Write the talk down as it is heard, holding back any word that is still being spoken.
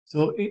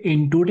So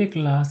in today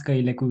class,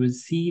 guys, like we will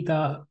see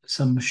the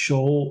some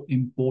show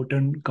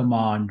important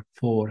command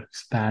for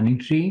spanning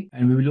tree,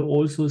 and we will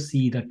also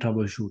see the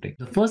troubleshooting.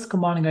 The first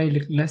command, guys,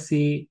 like, let's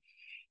say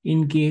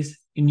in case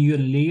in your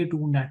layer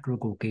 2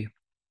 network, okay.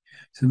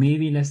 So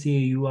maybe let's say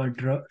you are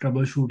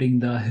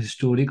troubleshooting the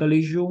historical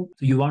issue.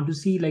 So you want to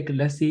see like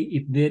let's say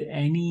if there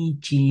any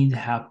change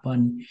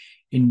happen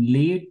in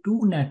layer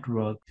 2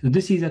 network. So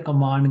this is a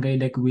command,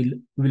 guys, like will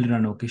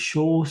run, okay.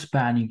 Show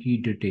spanning tree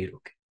detail,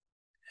 okay.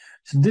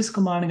 So this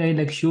command, guys,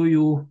 like show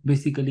you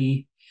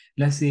basically,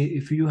 let's say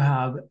if you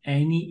have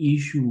any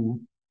issue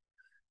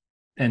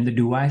and the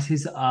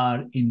devices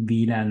are in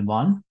VLAN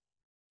 1.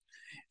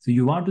 So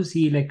you want to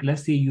see like,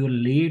 let's say your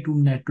layer 2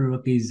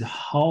 network is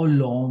how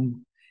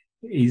long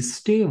is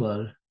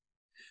stable.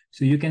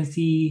 So you can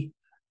see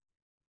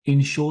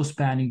in show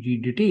spanning tree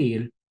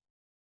detail,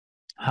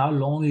 how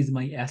long is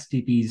my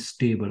STP is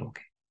stable,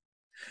 okay.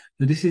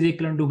 So this is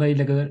equivalent to,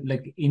 guys,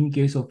 like in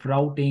case of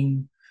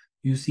routing,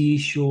 you see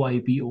show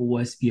IP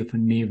OSPF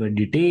neighbor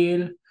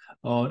detail,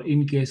 or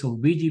in case of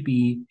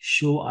BGP,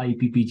 show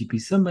IP PGP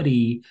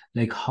summary,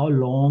 like how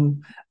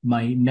long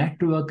my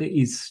network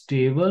is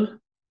stable.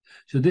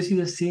 So this is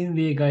the same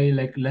way, guys,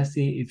 like let's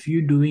say if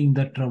you're doing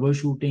the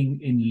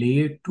troubleshooting in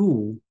layer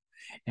 2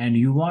 and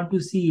you want to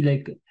see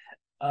like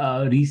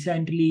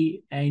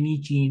recently any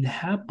change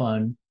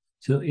happened.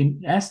 So in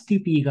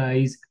STP,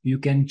 guys, you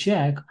can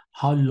check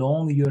how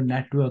long your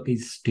network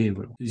is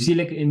stable. You see,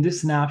 like in this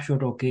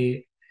snapshot,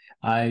 okay,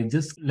 I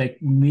just like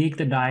make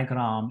the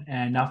diagram,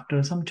 and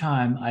after some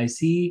time I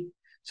see,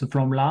 so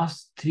from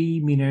last 3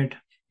 minutes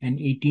and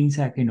 18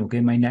 seconds, okay,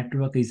 my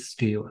network is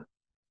stable.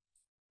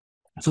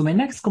 So my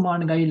next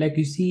command, guys, like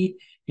you see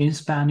in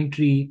spanning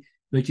tree,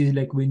 which is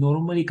like we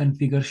normally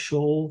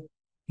configure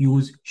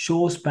use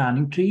show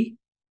spanning tree.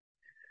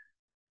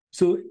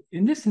 So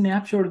in this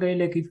snapshot, guys,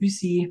 like if we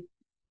see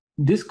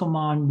this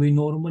command we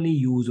normally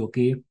use,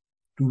 okay,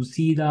 to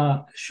see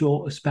the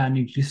show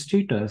spanning tree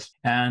status,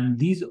 and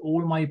these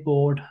all my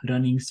port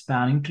running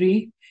spanning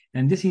tree,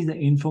 and this is the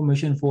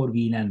information for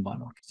VLAN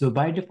 1. Okay. So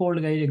by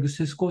default, guys, like the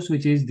Cisco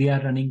switches, they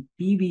are running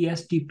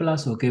PVST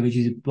plus, okay, which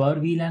is per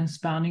VLAN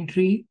spanning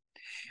tree.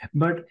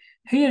 But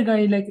here,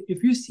 guys, like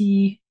if you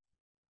see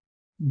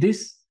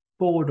this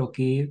port,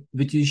 okay,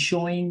 which is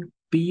showing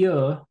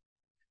peer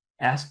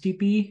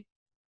STP.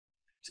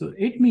 So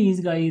it means,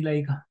 guys,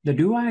 like the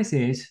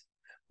devices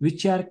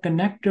which are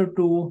connected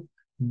to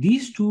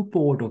these two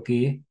ports,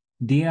 okay,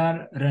 they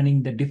are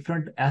running the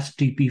different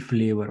STP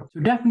flavor. So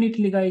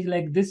definitely, guys,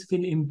 like this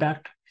will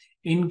impact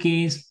in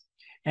case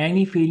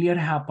any failure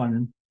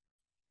happen.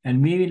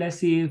 And maybe let's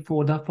say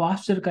for the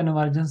faster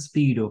conversion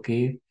speed,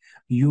 okay,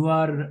 you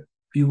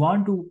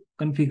want to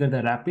configure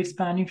the rapid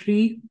spanning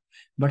tree,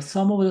 but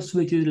some of the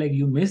switches like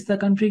you miss the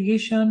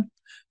configuration.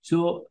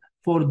 So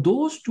for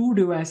those two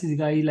devices,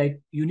 guys,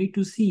 like you need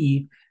to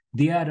see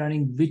they are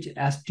running which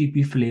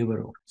STP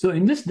flavor. So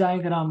in this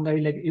diagram,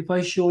 guys, like if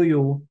I show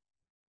you,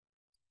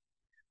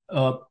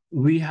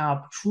 we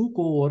have two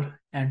core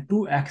and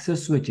two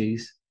access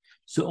switches.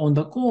 So on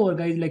the core,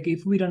 guys, like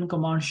if we run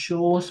command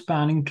show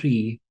spanning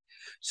tree,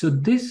 so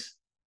this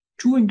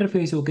two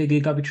interface, okay,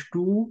 gigabit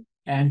 2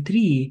 and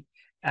 3,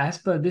 as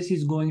per this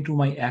is going to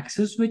my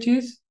access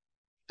switches.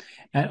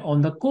 And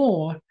on the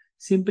core,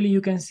 simply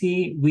you can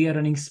see we are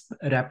running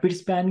rapid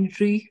spanning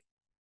tree.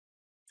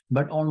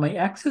 But on my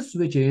access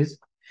switches,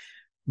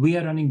 we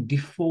are running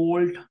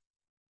default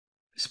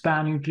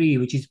spanning tree,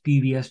 which is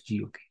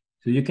PVSG, okay.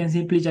 So you can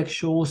simply check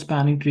show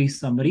spanning tree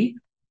summary.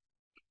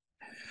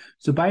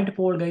 So by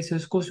default, guys,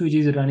 Cisco switch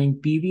is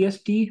running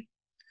PVST.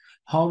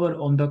 However,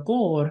 on the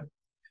core,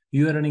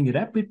 you are running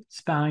rapid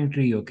spanning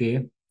tree,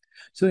 okay.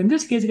 So in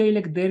this case, guys,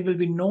 like there will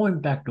be no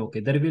impact, okay.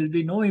 There will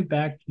be no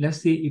impact.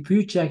 Let's say if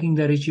you're checking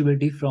the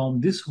reachability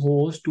from this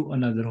host to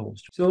another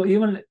host. So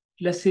even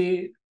let's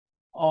say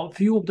a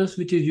few of the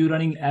switches you're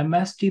running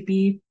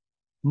MSTP,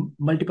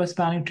 multiple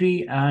spanning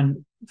tree,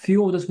 and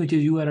few of the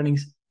switches you are running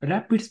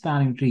rapid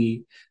spanning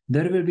tree,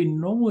 there will be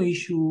no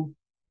issue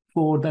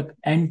for the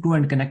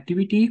end-to-end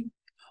connectivity.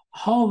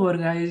 However,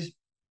 guys,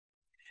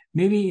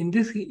 maybe in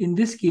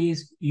this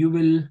case you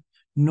will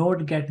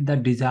not get the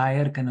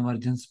desired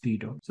conversion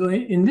speed. So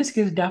in this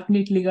case,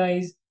 definitely,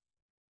 guys,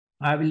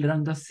 I will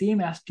run the same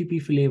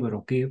STP flavor,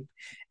 okay.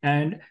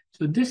 And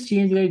so this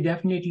change, guys,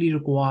 definitely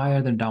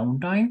require the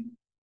downtime.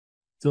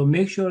 So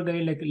make sure,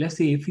 guys, like let's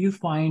say if you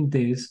find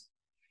this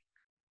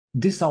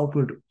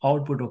output,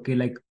 okay,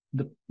 like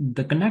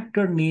the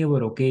connector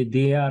neighbor, okay,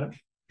 they are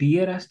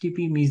peer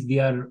STP, means they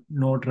are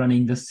not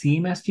running the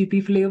same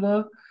STP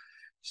flavor.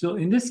 So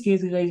in this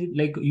case, guys,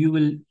 like you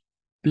will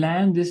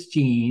plan this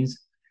change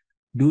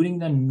during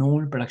the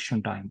known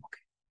production time,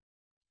 okay.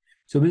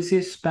 So we'll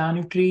say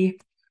spanning tree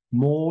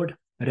mode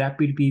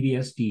rapid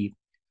PVST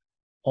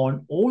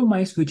on all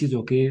my switches,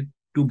 okay,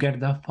 to get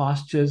the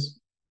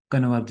fastest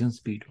conversion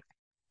speed.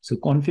 So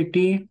config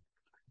T,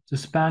 so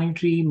spanning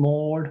tree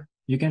mode,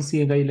 you can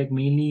see, guys, like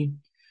mainly,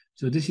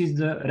 so this is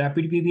the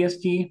rapid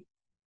PVST.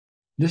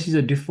 This is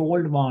a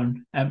default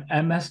one,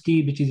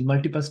 MST, which is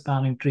multiple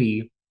spanning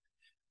tree.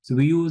 So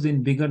we use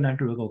in bigger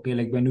network, okay,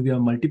 like when we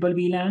have multiple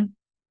VLAN.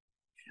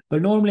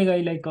 But normally,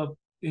 guys, like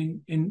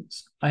in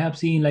I have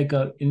seen like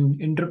in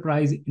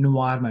enterprise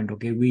environment,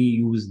 okay, we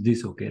use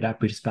this, okay,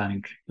 rapid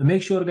spanning tree. So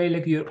make sure, guys,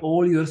 like your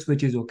all your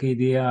switches, okay,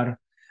 they are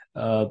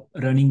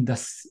running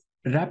the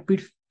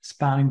rapid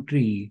spanning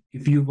tree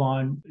if you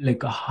want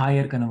like a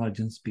higher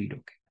conversion speed,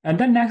 okay. And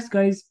then next,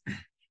 guys,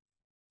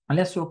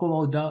 let's talk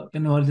about the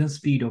conversion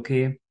speed,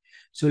 okay.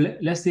 So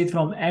let's say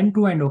from end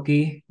to end,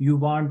 okay, you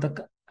want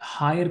the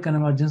higher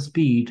conversion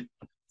speed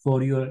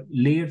for your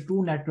layer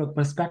 2 network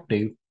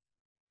perspective.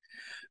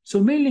 So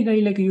mainly,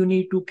 guys, like you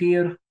need to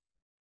care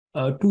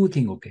two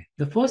things, okay.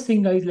 The first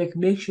thing, guys, like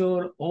make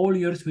sure all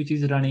your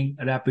switches running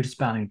rapid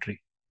spanning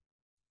tree.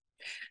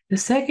 The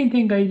second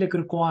thing, guys, like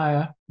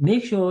require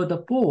make sure the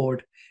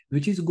port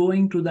which is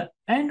going to the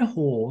end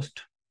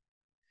host,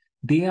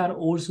 they are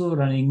also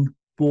running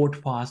port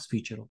fast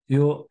feature.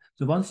 So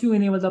once you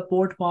enable the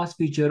port fast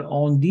feature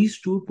on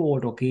these two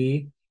port,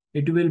 okay,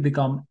 it will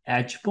become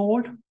edge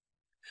port.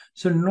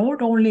 So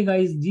not only,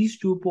 guys, these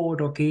two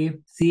port, okay,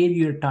 save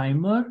your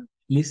timer,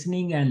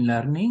 listening and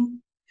learning,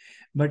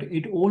 but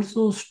it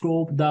also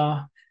stop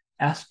the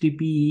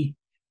STP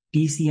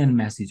TCN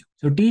message.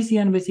 So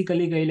TCN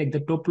basically, guys, like the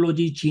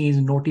topology change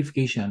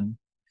notification.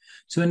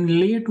 So in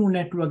layer 2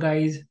 network,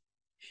 guys,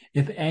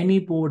 if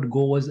any port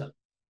goes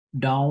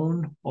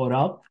down or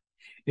up,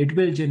 it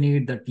will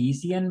generate the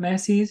TCN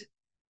message,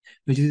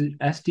 which is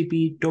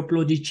STP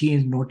topology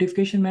change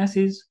notification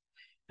message.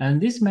 And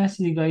this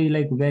message, guys,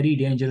 like very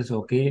dangerous,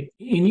 okay?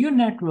 In your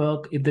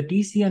network, if the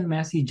TCN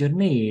message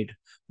generate,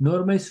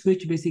 normal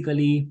switch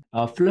basically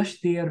flush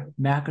their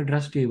MAC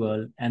address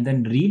table and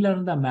then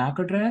relearn the MAC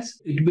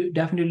address. It will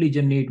definitely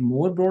generate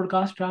more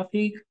broadcast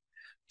traffic.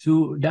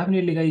 So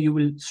definitely, guys, you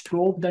will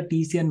stop the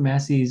TCN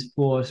message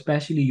for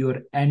especially your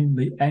end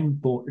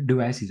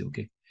devices,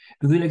 okay?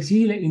 Because like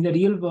see, like in the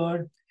real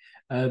world,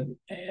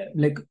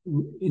 like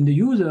in the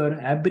user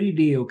every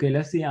day, okay,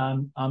 let's say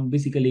I'm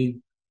basically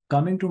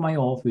coming to my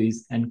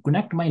office and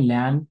connect my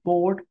LAN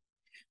port.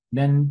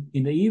 Then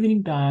in the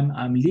evening time,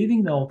 I'm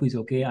leaving the office,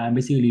 okay, I'm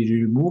basically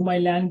remove my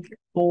LAN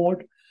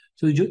port.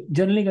 So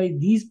generally, guys,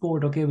 these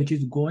port, okay, which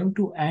is going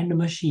to end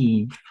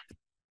machine,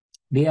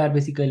 they are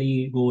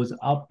basically goes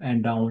up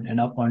and down and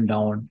up and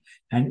down,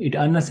 and it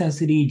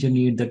unnecessarily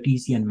generate the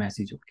TCN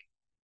message, okay.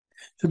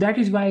 So that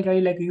is why,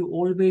 guys, like you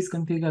always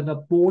configure the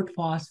port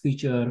fast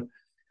feature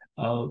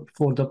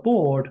for the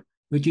port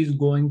which is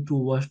going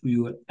towards to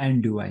your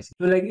end device.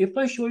 So like if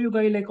I show you,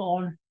 guys, like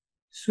on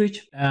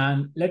switch,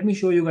 and let me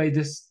show you, guys,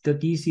 this the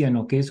TCN,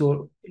 okay.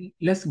 So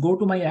let's go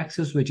to my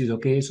access switches,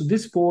 okay. So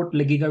this port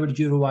like gigabit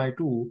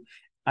 0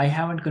 I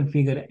haven't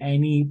configured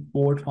any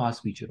port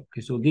fast feature,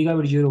 okay. So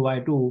gigabit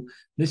 0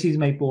 this is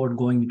my port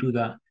going to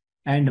the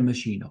end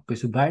machine, okay.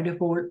 So by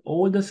default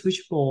all the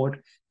switch port,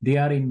 they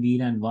are in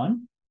VLAN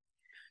 1.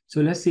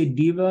 So let's say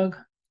debug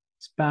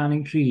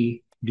spanning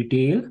tree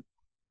detail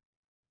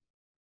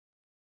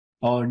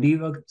or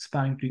debug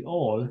spanning tree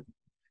all,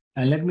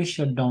 and let me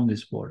shut down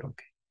this port,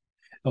 okay.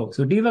 Oh,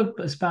 so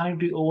debug spanning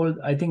tree all,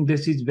 I think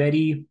this is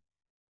very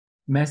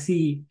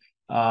messy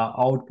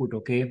output,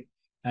 okay.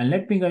 And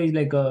let me, guys,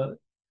 like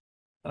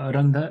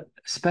run the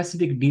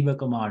specific debug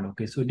command,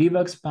 okay. So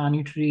debug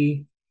spanning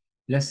tree,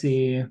 let's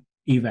say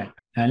event,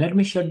 and let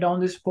me shut down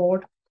this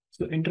port.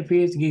 So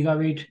interface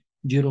gigabit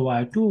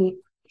 0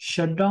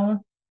 shut down,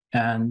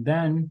 and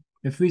then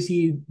if we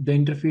see the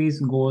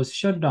interface goes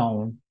shut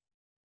down,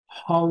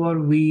 however,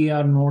 we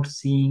are not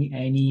seeing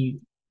any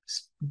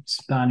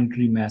spanning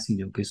tree message,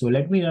 okay. So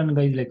let me run,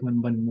 guys, like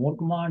one more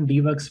command,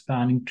 debug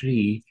spanning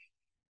tree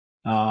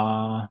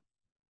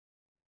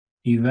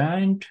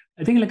event.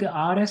 I think like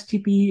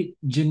RSTP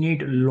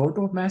generate a lot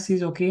of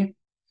messages, okay.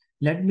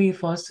 Let me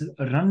first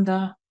run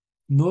the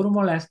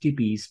normal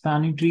STP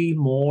spanning tree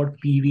mode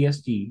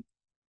PVST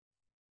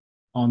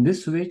on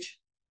this switch,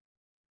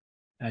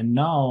 and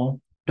now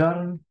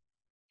turn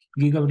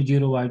gigabit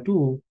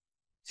 0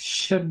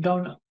 shut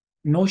down,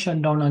 no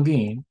shutdown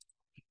again,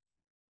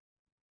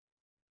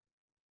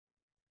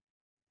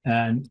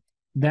 and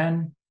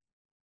then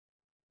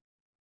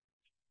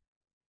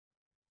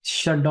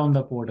shut down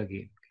the port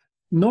again.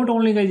 Not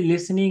only, guys,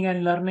 listening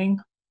and learning,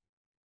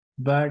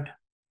 but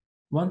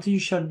once you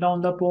shut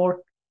down the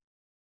port,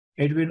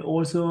 it will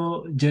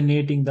also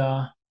generating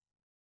the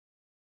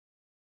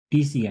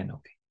TCN,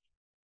 okay.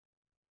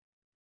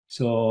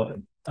 So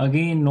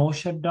again, no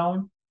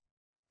shutdown.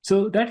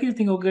 So that is the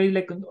thing, okay,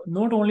 like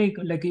not only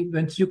like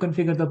once you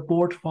configure the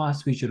port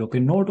fast feature, okay,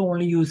 not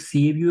only you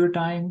save your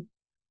time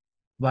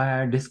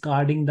by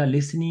discarding the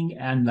listening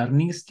and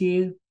learning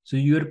stage. So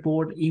your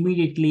port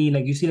immediately,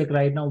 like you see, like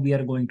right now we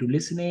are going to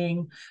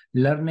listening,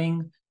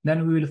 learning,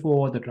 then we will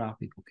forward the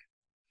traffic, okay.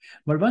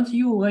 But once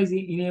you, guys,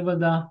 enable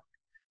the,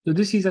 so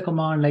this is a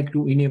command like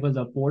to enable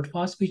the port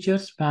fast feature,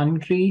 spanning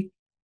tree,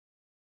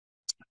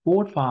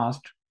 port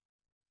fast,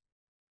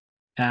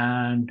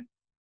 and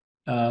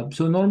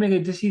so normally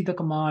this is the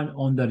command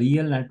on the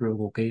real network,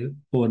 okay,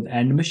 for the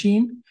end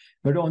machine.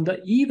 But on the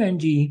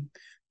EVNG,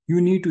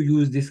 you need to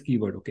use this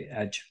keyword, okay,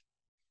 edge.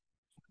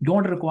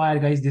 don't require,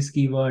 guys, this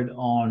keyword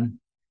on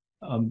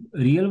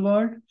real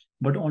world,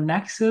 but on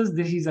Nexus,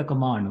 this is a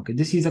command. Okay,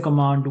 this is a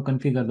command to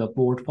configure the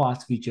port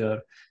fast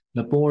feature,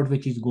 the port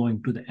which is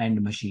going to the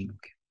end machine.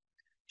 Okay,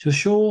 so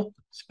show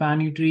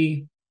spanning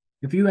tree.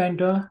 If you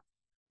enter,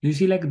 you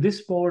see like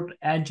this port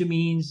edge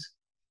means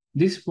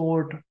this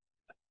port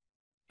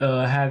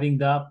having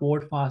the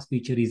port fast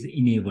feature is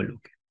enabled.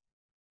 Okay,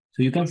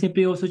 so you can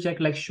simply also check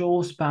like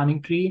show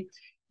spanning tree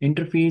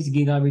interface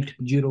gigabit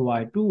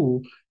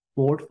 0y2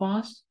 port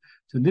fast.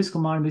 So this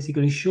command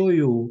basically show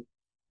you,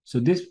 so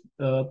this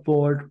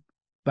port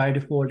by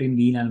default in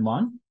VLAN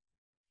 1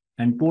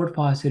 and port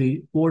fast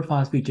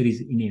feature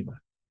is enabled.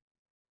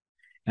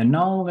 And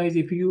now, guys,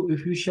 if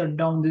you shut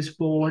down this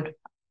port,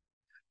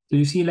 so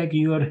you see like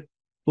your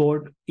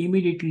port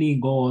immediately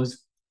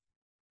goes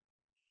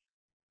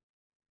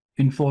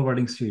in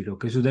forwarding state.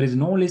 Okay, so there is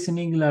no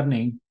listening,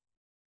 learning,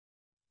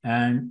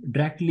 and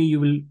directly you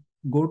will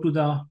go to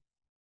the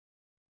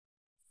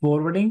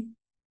forwarding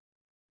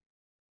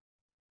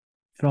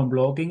from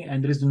blocking,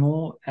 and there is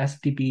no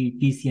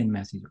STP TCN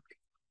message. Okay.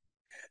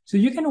 So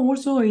you can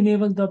also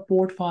enable the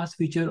port fast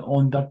feature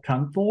on the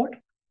trunk port.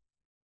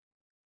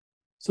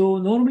 So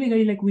normally,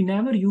 guys, like we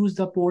never use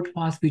the port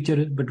fast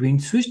feature between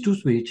switch to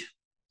switch,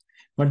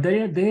 but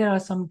there are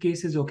some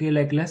cases. Okay,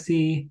 like let's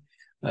say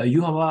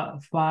you have a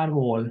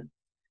firewall,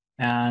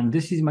 and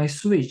this is my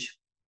switch,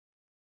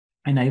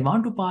 and I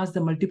want to pass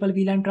the multiple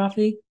VLAN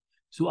traffic,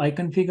 so I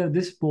configure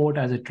this port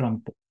as a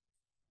trunk port.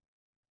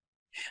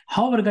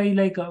 However, guys,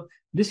 like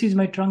this is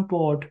my trunk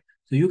port,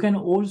 so you can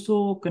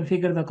also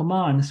configure the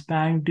command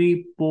span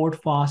tree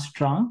port fast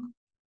trunk,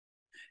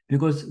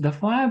 because the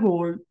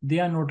firewall, they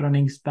are not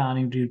running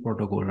spanning tree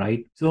protocol,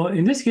 right? So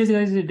in this case,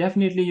 guys,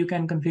 definitely you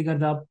can configure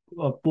the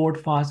port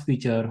fast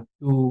feature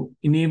to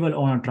enable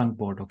on a trunk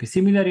port. Okay.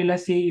 Similarly,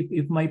 let's say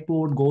if my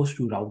port goes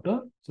to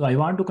router, so I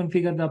want to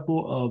configure the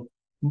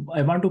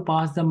I want to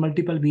pass the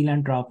multiple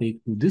VLAN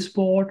traffic to this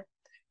port,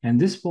 and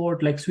this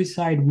port, like switch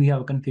side, we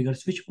have configured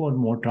switch port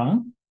mode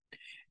trunk.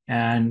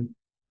 And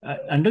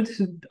under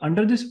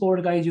this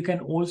port, guys, you can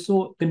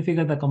also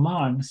configure the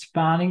command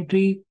spanning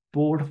tree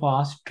port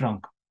fast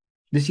trunk.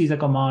 This is a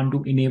command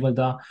to enable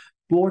the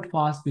port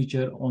fast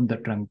feature on the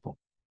trunk port.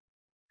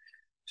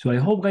 So I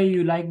hope, guys,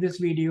 you like this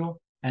video,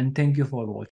 and thank you for watching.